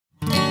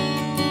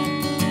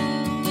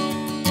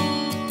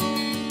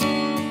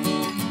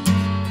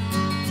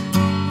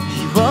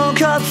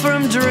up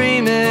from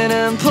dreaming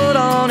and put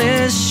on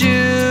his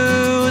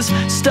shoes.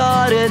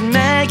 Started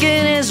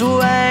making his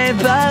way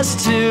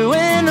past 2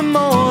 in the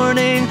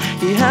morning.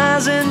 He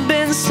hasn't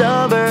been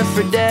sober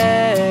for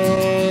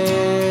days.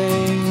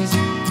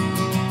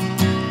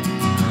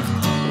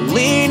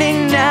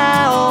 Leaning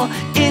now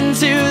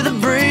into the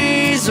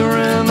breeze,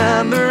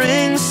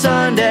 remembering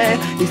Sunday,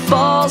 he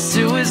falls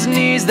to his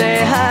knees. They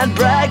had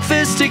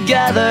breakfast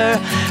together,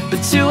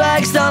 but 2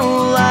 eggs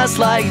don't last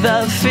like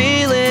the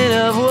feeling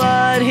of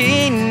what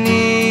he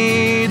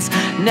needs.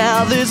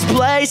 Now this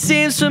place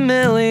seems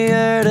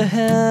familiar to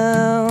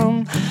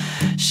him.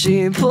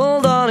 She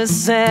pulled on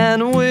his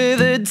hand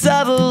with a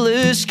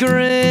devilish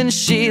grin.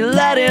 She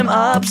let him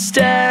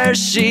upstairs,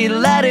 she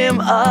let him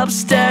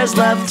upstairs,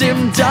 left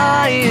him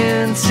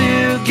dying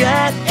to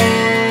get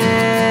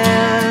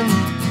in.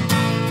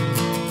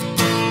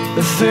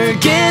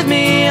 Forgive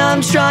me,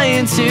 I'm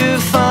trying to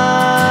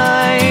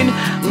find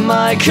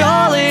my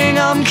calling,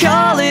 I'm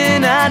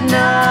calling at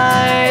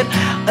night.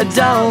 I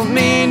don't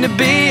mean to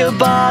be a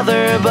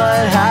bother,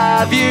 but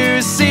have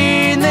you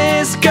seen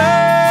this girl?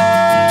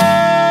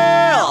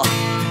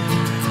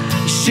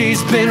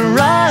 She's been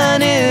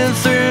running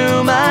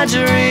through my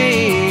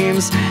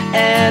dreams,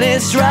 and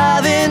it's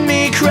driving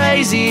me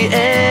crazy,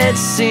 it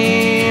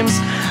seems.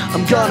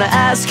 I'm gonna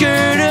ask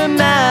her to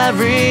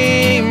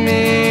marry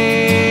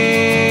me.